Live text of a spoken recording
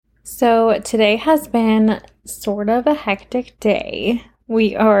So today has been sort of a hectic day.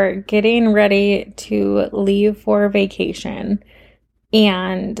 We are getting ready to leave for vacation,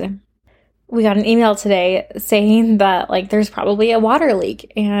 and we got an email today saying that there's probably a water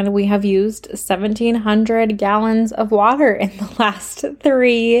leak, and we have used 1,700 gallons of water in the last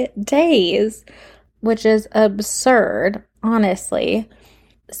 3 days, which is absurd, honestly.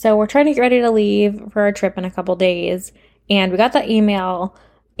 So we're trying to get ready to leave for our trip in a couple days, and we got that email.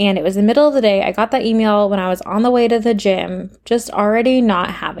 And it was the middle of the day. I got that email when I was on the way to the gym, just already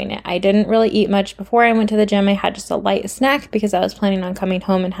not having it. I didn't really eat much before I went to the gym. I had just a light snack because I was planning on coming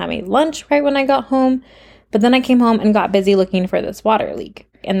home and having lunch right when I got home. But then I came home and got busy looking for this water leak.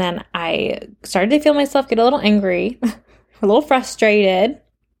 And then I started to feel myself get a little angry, a little frustrated.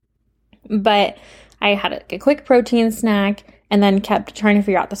 But I had a quick protein snack and then kept trying to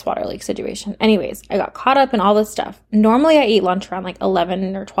figure out this water leak situation. Anyways, I got caught up in all this stuff. Normally I eat lunch around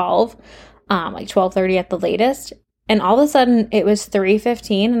 11 or 12, 12:30 at the latest. And all of a sudden it was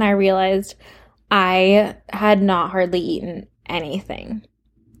 3:15 and I realized I had not hardly eaten anything.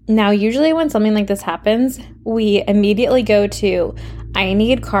 Now, usually when something like this happens, we immediately go to, I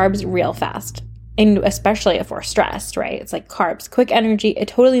need carbs real fast. And especially if we're stressed, right? It's like carbs, quick energy. It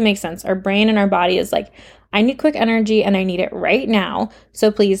totally makes sense. Our brain and our body is like, I need quick energy and I need it right now. So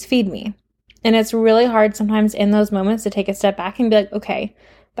please feed me. And it's really hard sometimes in those moments to take a step back and be like, okay,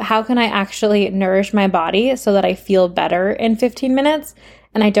 but how can I actually nourish my body so that I feel better in 15 minutes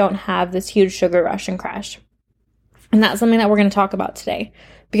and I don't have this huge sugar rush and crash? And that's something that we're going to talk about today,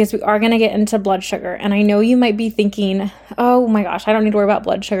 because we are going to get into blood sugar. And I know you might be thinking, oh my gosh, I don't need to worry about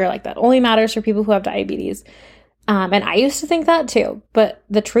blood sugar. That only matters for people who have diabetes. And I used to think that too. But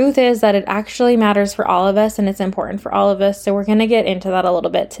the truth is that it actually matters for all of us and it's important for all of us. So we're going to get into that a little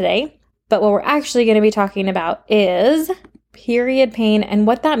bit today. But what we're actually going to be talking about is period pain and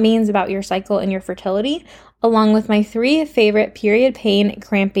what that means about your cycle and your fertility, along with my 3 favorite period pain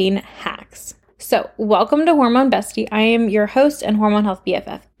cramping hacks. So welcome to Hormone Bestie. I am your host and hormone health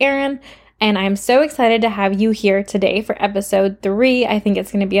BFF, Erin, and I'm so excited to have you here today for episode 3. I think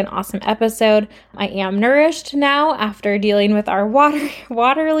it's going to be an awesome episode. I am nourished now after dealing with our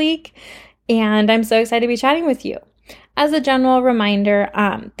water leak, and I'm so excited to be chatting with you. As a general reminder,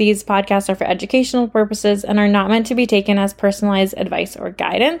 these podcasts are for educational purposes and are not meant to be taken as personalized advice or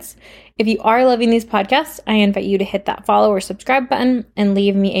guidance. If you are loving these podcasts, I invite you to hit that follow or subscribe button and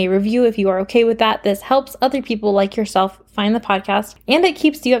leave me a review if you are okay with that. This helps other people like yourself find the podcast, and it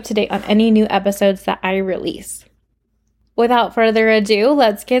keeps you up to date on any new episodes that I release. Without further ado,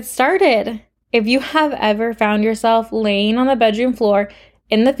 let's get started. If you have ever found yourself laying on the bedroom floor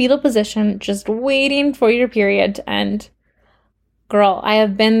in the fetal position, just waiting for your period to end, girl, I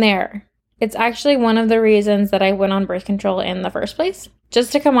have been there. It's actually one of the reasons that I went on birth control in the first place,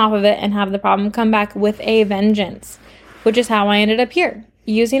 just to come off of it and have the problem come back with a vengeance, which is how I ended up here,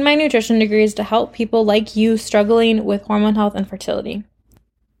 using my nutrition degrees to help people like you struggling with hormone health and fertility.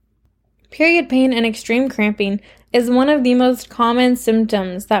 Period pain and extreme cramping is one of the most common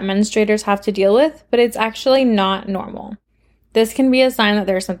symptoms that menstruators have to deal with, but it's actually not normal. This can be a sign that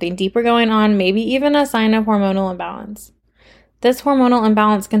there's something deeper going on, maybe even a sign of hormonal imbalance. This hormonal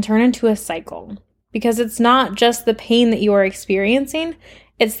imbalance can turn into a cycle, because it's not just the pain that you are experiencing,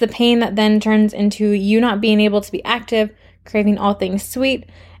 it's the pain that then turns into you not being able to be active, craving all things sweet,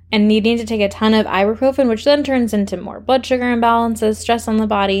 and needing to take a ton of ibuprofen, which then turns into more blood sugar imbalances, stress on the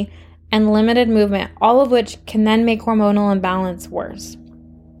body, and limited movement, all of which can then make hormonal imbalance worse.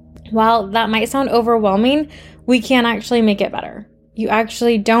 While that might sound overwhelming, we can actually make it better. You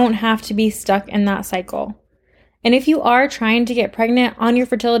actually don't have to be stuck in that cycle. And if you are trying to get pregnant on your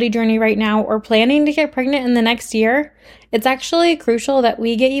fertility journey right now or planning to get pregnant in the next year, it's actually crucial that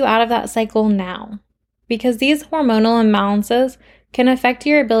we get you out of that cycle now, because these hormonal imbalances can affect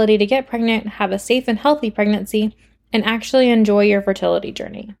your ability to get pregnant, have a safe and healthy pregnancy, and actually enjoy your fertility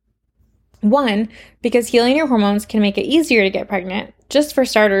journey. 1, because healing your hormones can make it easier to get pregnant. Just for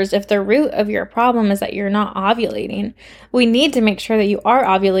starters, if the root of your problem is that you're not ovulating, we need to make sure that you are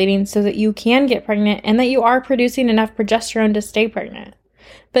ovulating so that you can get pregnant and that you are producing enough progesterone to stay pregnant.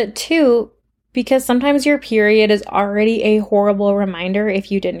 But 2, because sometimes your period is already a horrible reminder if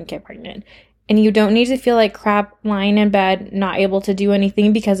you didn't get pregnant, and you don't need to feel like crap lying in bed, not able to do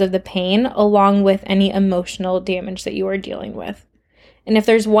anything because of the pain, along with any emotional damage that you are dealing with. And if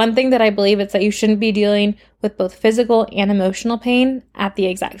there's one thing that I believe, it's that you shouldn't be dealing with both physical and emotional pain at the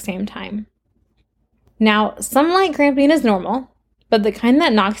exact same time. Now, some light cramping is normal, but the kind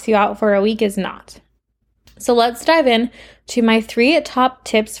that knocks you out for a week is not. So let's dive in to my 3 top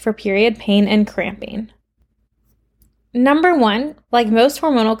tips for period pain and cramping. Number one, like most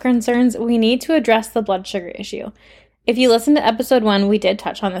hormonal concerns, we need to address the blood sugar issue. If you listen to episode 1, we did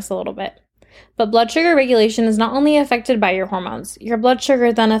touch on this a little bit. But blood sugar regulation is not only affected by your hormones. Your blood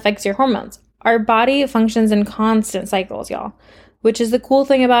sugar then affects your hormones. Our body functions in constant cycles, y'all, which is the cool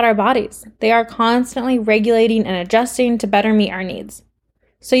thing about our bodies. They are constantly regulating and adjusting to better meet our needs.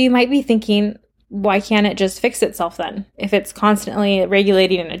 So you might be thinking, why can't it just fix itself then? If it's constantly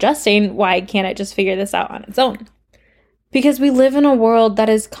regulating and adjusting, why can't it just figure this out on its own? Because we live in a world that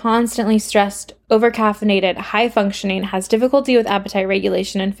is constantly stressed, overcaffeinated, high functioning, has difficulty with appetite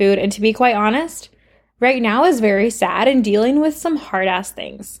regulation in food, and to be quite honest, right now is very sad and dealing with some hard-ass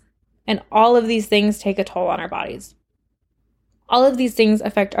things. And all of these things take a toll on our bodies. All of these things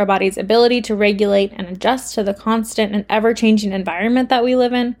affect our body's ability to regulate and adjust to the constant and ever-changing environment that we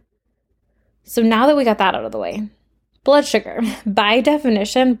live in. So now that we got that out of the way, blood sugar. By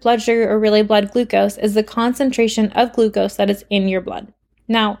definition, blood sugar, or really blood glucose, is the concentration of glucose that is in your blood.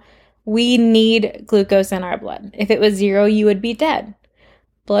 Now, we need glucose in our blood. If it was 0, you would be dead.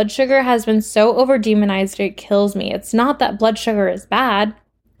 Blood sugar has been so over-demonized it kills me. It's not that blood sugar is bad.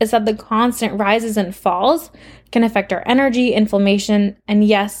 It's that the constant rises and falls can affect our energy, inflammation, and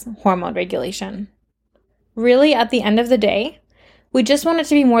yes, hormone regulation. Really, at the end of the day, we just want it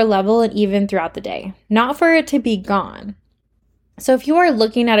to be more level and even throughout the day, not for it to be gone. So if you are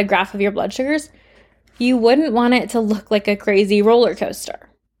looking at a graph of your blood sugars, you wouldn't want it to look like a crazy roller coaster,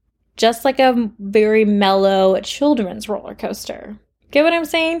 just like a very mellow children's roller coaster. Get what I'm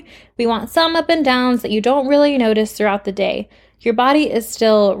saying? We want some up and downs that you don't really notice throughout the day. Your body is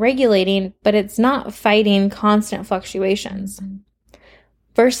still regulating, but it's not fighting constant fluctuations.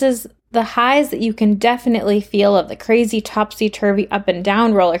 Versus the highs that you can definitely feel of the crazy topsy-turvy up and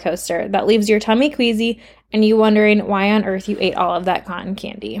down roller coaster that leaves your tummy queasy and you wondering why on earth you ate all of that cotton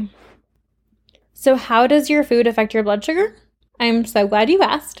candy. So how does your food affect your blood sugar? I'm so glad you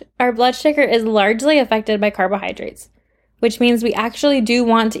asked. Our blood sugar is largely affected by carbohydrates, which means we actually do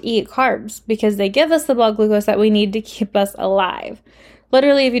want to eat carbs because they give us the blood glucose that we need to keep us alive.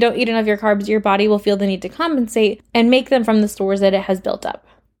 Literally, if you don't eat enough of your carbs, your body will feel the need to compensate and make them from the stores that it has built up.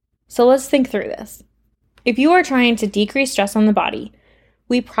 So let's think through this. If you are trying to decrease stress on the body,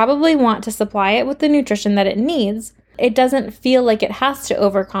 we probably want to supply it with the nutrition that it needs. It doesn't feel like it has to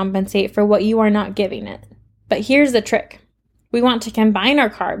overcompensate for what you are not giving it. But here's the trick. We want to combine our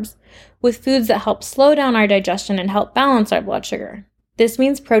carbs with foods that help slow down our digestion and help balance our blood sugar. This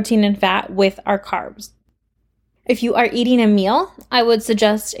means protein and fat with our carbs. If you are eating a meal, I would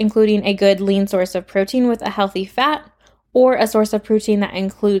suggest including a good lean source of protein with a healthy fat, or a source of protein that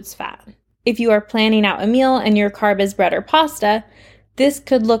includes fat. If you are planning out a meal and your carb is bread or pasta, this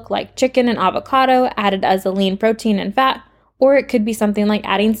could look like chicken and avocado added as a lean protein and fat, or it could be something like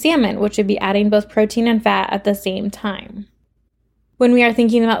adding salmon, which would be adding both protein and fat at the same time. When we are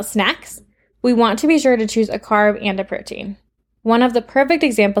thinking about snacks, we want to be sure to choose a carb and a protein. One of the perfect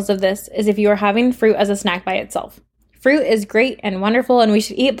examples of this is if you are having fruit as a snack by itself. Fruit is great and wonderful and we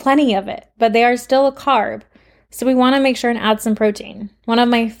should eat plenty of it, but they are still a carb. So we want to make sure and add some protein. One of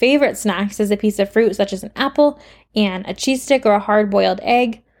my favorite snacks is a piece of fruit such as an apple and a cheese stick or a hard-boiled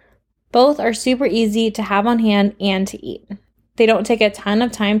egg. Both are super easy to have on hand and to eat. They don't take a ton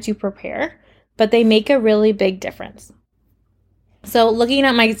of time to prepare, but they make a really big difference. So looking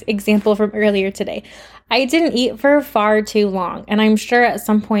at my example from earlier today, I didn't eat for far too long, and I'm sure at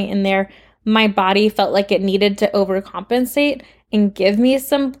some point in there, my body felt like it needed to overcompensate and give me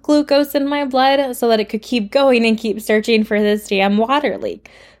some glucose in my blood so that it could keep going and keep searching for this damn water leak.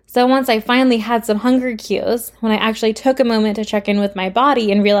 So once I finally had some hunger cues, when I actually took a moment to check in with my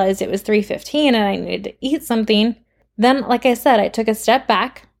body and realized it was 3:15 and I needed to eat something, then, like I said, I took a step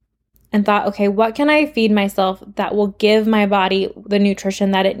back and thought, okay, what can I feed myself that will give my body the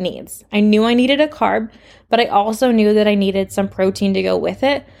nutrition that it needs? I knew I needed a carb, but I also knew that I needed some protein to go with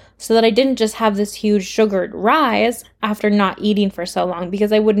it so that I didn't just have this huge sugared rise after not eating for so long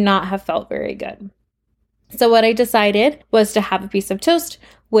because I would not have felt very good. So what I decided was to have a piece of toast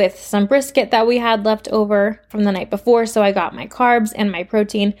with some brisket that we had left over from the night before. So I got my carbs and my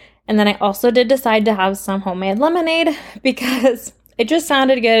protein. And then I also did decide to have some homemade lemonade because it just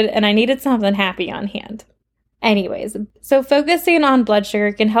sounded good and I needed something happy on hand. Anyways, so focusing on blood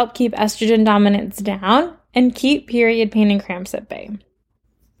sugar can help keep estrogen dominance down and keep period pain and cramps at bay.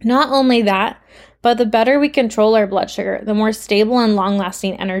 Not only that, but the better we control our blood sugar, the more stable and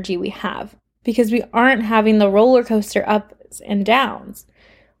long-lasting energy we have, because we aren't having the roller coaster ups and downs.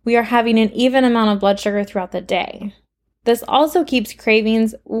 We are having an even amount of blood sugar throughout the day. This also keeps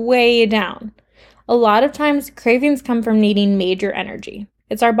cravings way down. A lot of times, cravings come from needing major energy.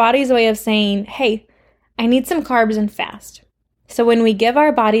 It's our body's way of saying, hey, I need some carbs and fast. So when we give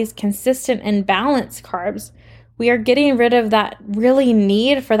our bodies consistent and balanced carbs, we are getting rid of that really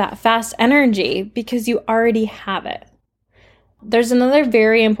need for that fast energy because you already have it. There's another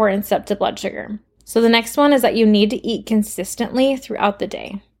very important step to blood sugar. So the next one is that you need to eat consistently throughout the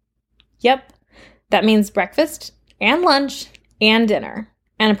day. Yep, that means breakfast and lunch and dinner,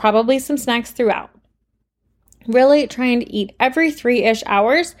 and probably some snacks throughout. Really trying to eat every 3-ish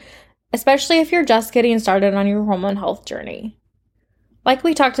hours, especially if you're just getting started on your hormone health journey. Like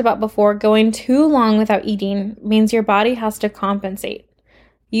we talked about before, going too long without eating means your body has to compensate,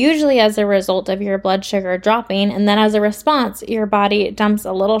 usually as a result of your blood sugar dropping, and then as a response, your body dumps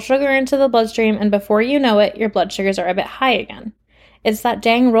a little sugar into the bloodstream, and before you know it, your blood sugars are a bit high again. It's that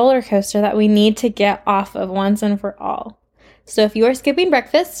dang roller coaster that we need to get off of once and for all. So if you are skipping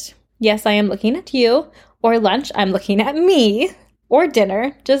breakfast, yes, I am looking at you, or lunch, I'm looking at me, or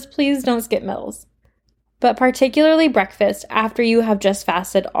dinner, just please don't skip meals. But particularly breakfast after you have just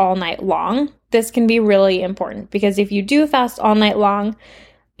fasted all night long, this can be really important because if you do fast all night long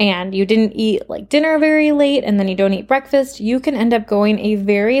and you didn't eat like dinner very late and then you don't eat breakfast, you can end up going a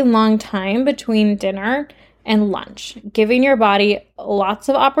very long time between dinner and lunch, giving your body lots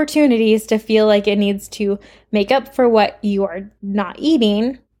of opportunities to feel like it needs to make up for what you are not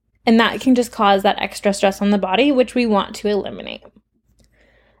eating, and that can just cause that extra stress on the body, which we want to eliminate.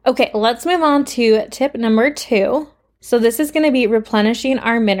 Okay, let's move on to tip number 2. So this is going to be replenishing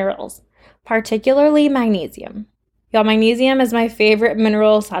our minerals, particularly magnesium. Y'all, magnesium is my favorite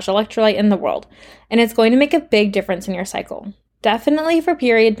mineral / electrolyte in the world, and it's going to make a big difference in your cycle. Definitely for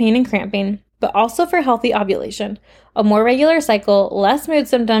period pain and cramping, but also for healthy ovulation, a more regular cycle, less mood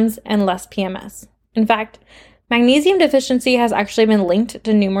symptoms, and less PMS. In fact, magnesium deficiency has actually been linked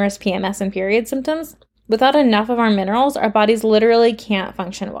to numerous PMS and period symptoms. Without enough of our minerals, our bodies literally can't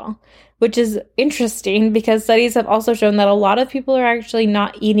function well, which is interesting because studies have also shown that a lot of people are actually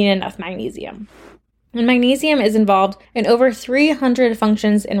not eating enough magnesium. And magnesium is involved in over 300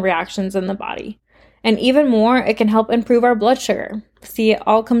 functions and reactions in the body. And even more, it can help improve our blood sugar. See, it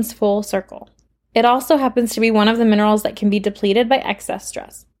all comes full circle. It also happens to be one of the minerals that can be depleted by excess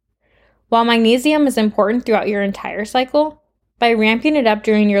stress. While magnesium is important throughout your entire cycle, by ramping it up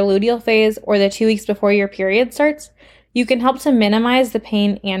during your luteal phase or the 2 weeks before your period starts, you can help to minimize the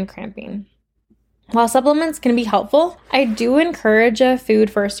pain and cramping. While supplements can be helpful, I do encourage a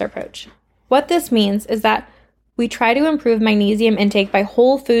food-first approach. What this means is that we try to improve magnesium intake by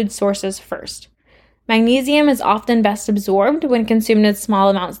whole food sources first. Magnesium is often best absorbed when consumed in small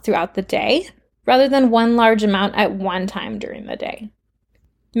amounts throughout the day, rather than one large amount at one time during the day.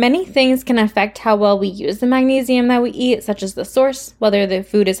 Many things can affect how well we use the magnesium that we eat, such as the source, whether the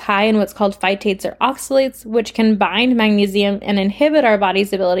food is high in what's called phytates or oxalates, which can bind magnesium and inhibit our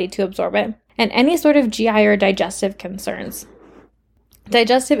body's ability to absorb it, and any sort of GI or digestive concerns.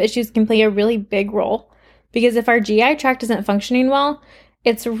 Digestive issues can play a really big role, because if our GI tract isn't functioning well,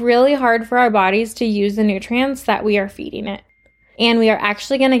 it's really hard for our bodies to use the nutrients that we are feeding it. And we are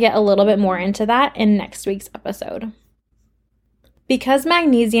actually going to get a little bit more into that in next week's episode. Because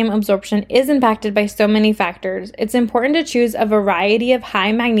magnesium absorption is impacted by so many factors, it's important to choose a variety of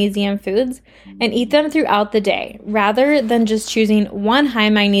high magnesium foods and eat them throughout the day, rather than just choosing one high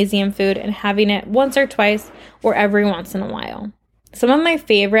magnesium food and having it once or twice or every once in a while. Some of my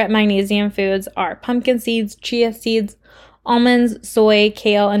favorite magnesium foods are pumpkin seeds, chia seeds, almonds, soy,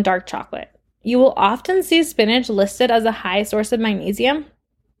 kale, and dark chocolate. You will often see spinach listed as a high source of magnesium,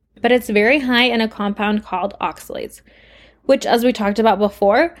 but it's very high in a compound called oxalates, which, as we talked about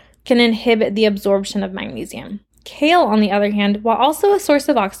before, can inhibit the absorption of magnesium. Kale, on the other hand, while also a source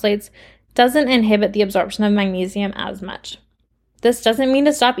of oxalates, doesn't inhibit the absorption of magnesium as much. This doesn't mean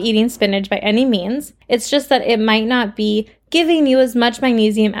to stop eating spinach by any means. It's just that it might not be giving you as much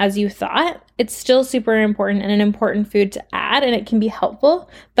magnesium as you thought. It's still super important and an important food to add, and it can be helpful.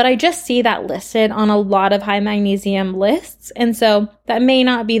 But I just see that listed on a lot of high magnesium lists, and so that may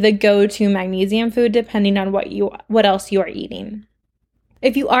not be the go-to magnesium food depending on what else you are eating.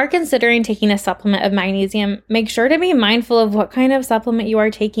 If you are considering taking a supplement of magnesium, make sure to be mindful of what kind of supplement you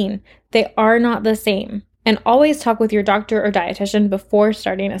are taking. They are not the same. And always talk with your doctor or dietitian before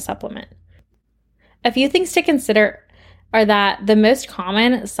starting a supplement. A few things to consider are that the most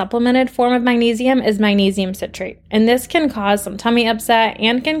common supplemented form of magnesium is magnesium citrate, and this can cause some tummy upset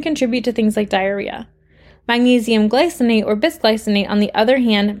and can contribute to things like diarrhea. Magnesium glycinate or bisglycinate, on the other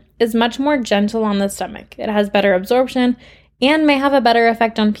hand, is much more gentle on the stomach. It has better absorption and may have a better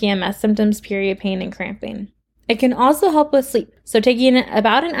effect on PMS symptoms, period pain, and cramping. It can also help with sleep, so taking it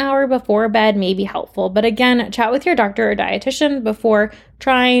about an hour before bed may be helpful, but again, chat with your doctor or dietitian before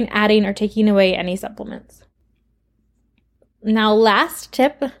trying, adding, or taking away any supplements. Now, last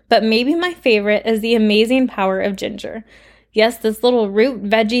tip, but maybe my favorite, is the amazing power of ginger. Yes, this little root,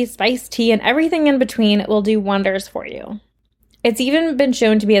 veggie, spice tea, and everything in between will do wonders for you. It's even been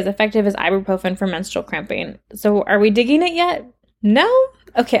shown to be as effective as ibuprofen for menstrual cramping. So are we digging it yet? No?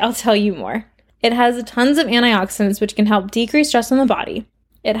 Okay, I'll tell you more. It has tons of antioxidants which can help decrease stress on the body.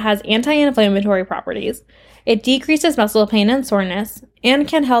 It has anti-inflammatory properties. It decreases muscle pain and soreness, and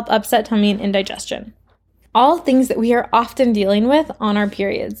can help upset tummy and indigestion. All things that we are often dealing with on our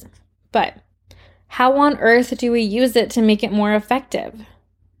periods. But how on earth do we use it to make it more effective?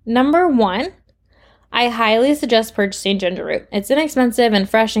 Number 1, I highly suggest purchasing ginger root. It's inexpensive and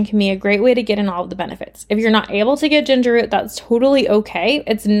fresh and can be a great way to get in all of the benefits. If you're not able to get ginger root, that's totally okay.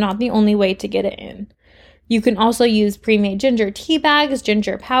 It's not the only way to get it in. You can also use pre-made ginger tea bags,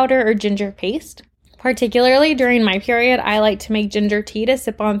 ginger powder, or ginger paste. Particularly during my period, I like to make ginger tea to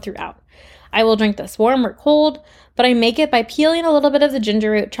sip on throughout. I will drink this warm or cold, but I make it by peeling a little bit of the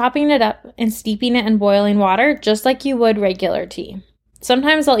ginger root, chopping it up, and steeping it in boiling water just like you would regular tea.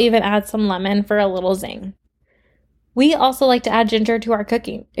 Sometimes I'll even add some lemon for a little zing. We also like to add ginger to our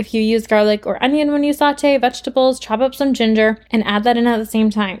cooking. If you use garlic or onion when you saute vegetables, chop up some ginger and add that in at the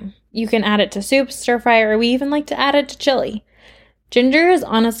same time. You can add it to soup, stir fry, or we even like to add it to chili. Ginger is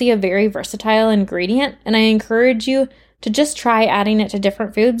honestly a very versatile ingredient, and I encourage you to just try adding it to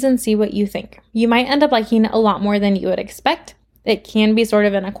different foods and see what you think. You might end up liking it a lot more than you would expect. It can be sort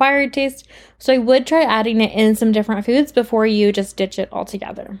of an acquired taste, so I would try adding it in some different foods before you just ditch it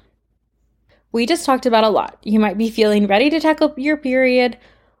altogether. We just talked about a lot. You might be feeling ready to tackle your period,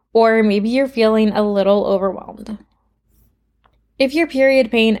 or maybe you're feeling a little overwhelmed. If your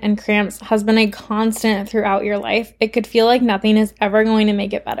period pain and cramps has been a constant throughout your life, it could feel like nothing is ever going to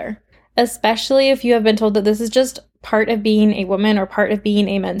make it better, especially if you have been told that this is just part of being a woman or part of being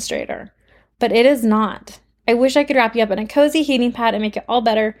a menstruator. But it is not. I wish I could wrap you up in a cozy heating pad and make it all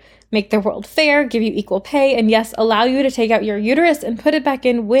better, make the world fair, give you equal pay, and yes, allow you to take out your uterus and put it back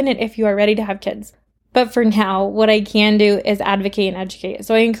in when and if you are ready to have kids. But for now, what I can do is advocate and educate.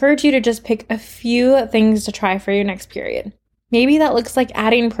 So I encourage you to just pick a few things to try for your next period. Maybe that looks like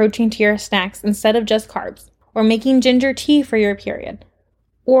adding protein to your snacks instead of just carbs, or making ginger tea for your period,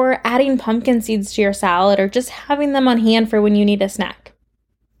 or adding pumpkin seeds to your salad, or just having them on hand for when you need a snack.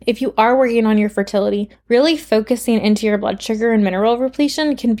 If you are working on your fertility, really focusing into your blood sugar and mineral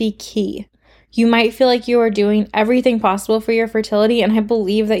repletion can be key. You might feel like you are doing everything possible for your fertility, and I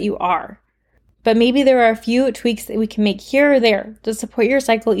believe that you are. But maybe there are a few tweaks that we can make here or there to support your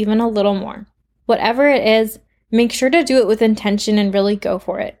cycle even a little more. Whatever it is, make sure to do it with intention and really go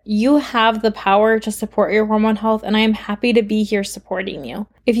for it. You have the power to support your hormone health, and I am happy to be here supporting you.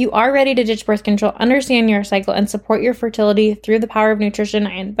 If you are ready to ditch birth control, understand your cycle, and support your fertility through the power of nutrition,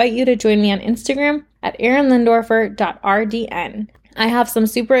 I invite you to join me on Instagram at erinlindorfer.rdn. I have some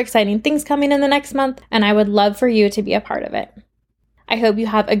super exciting things coming in the next month, and I would love for you to be a part of it. I hope you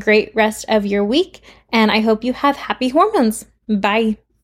have a great rest of your week, and I hope you have happy hormones. Bye.